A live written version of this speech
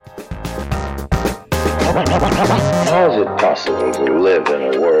How is it possible to live in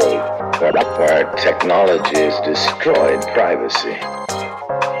a world where technology has destroyed privacy?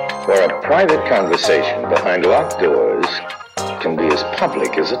 Where a private conversation behind locked doors can be as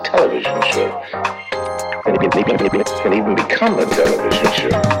public as a television show. Can even become a television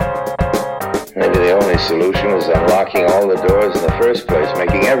show. Maybe the only solution is unlocking all the doors in the first place,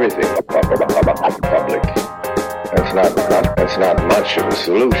 making everything public. That's not much of a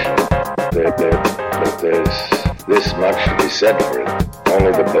solution. But there's this much to be said for it.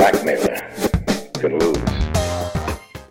 Only the blackmailer can lose.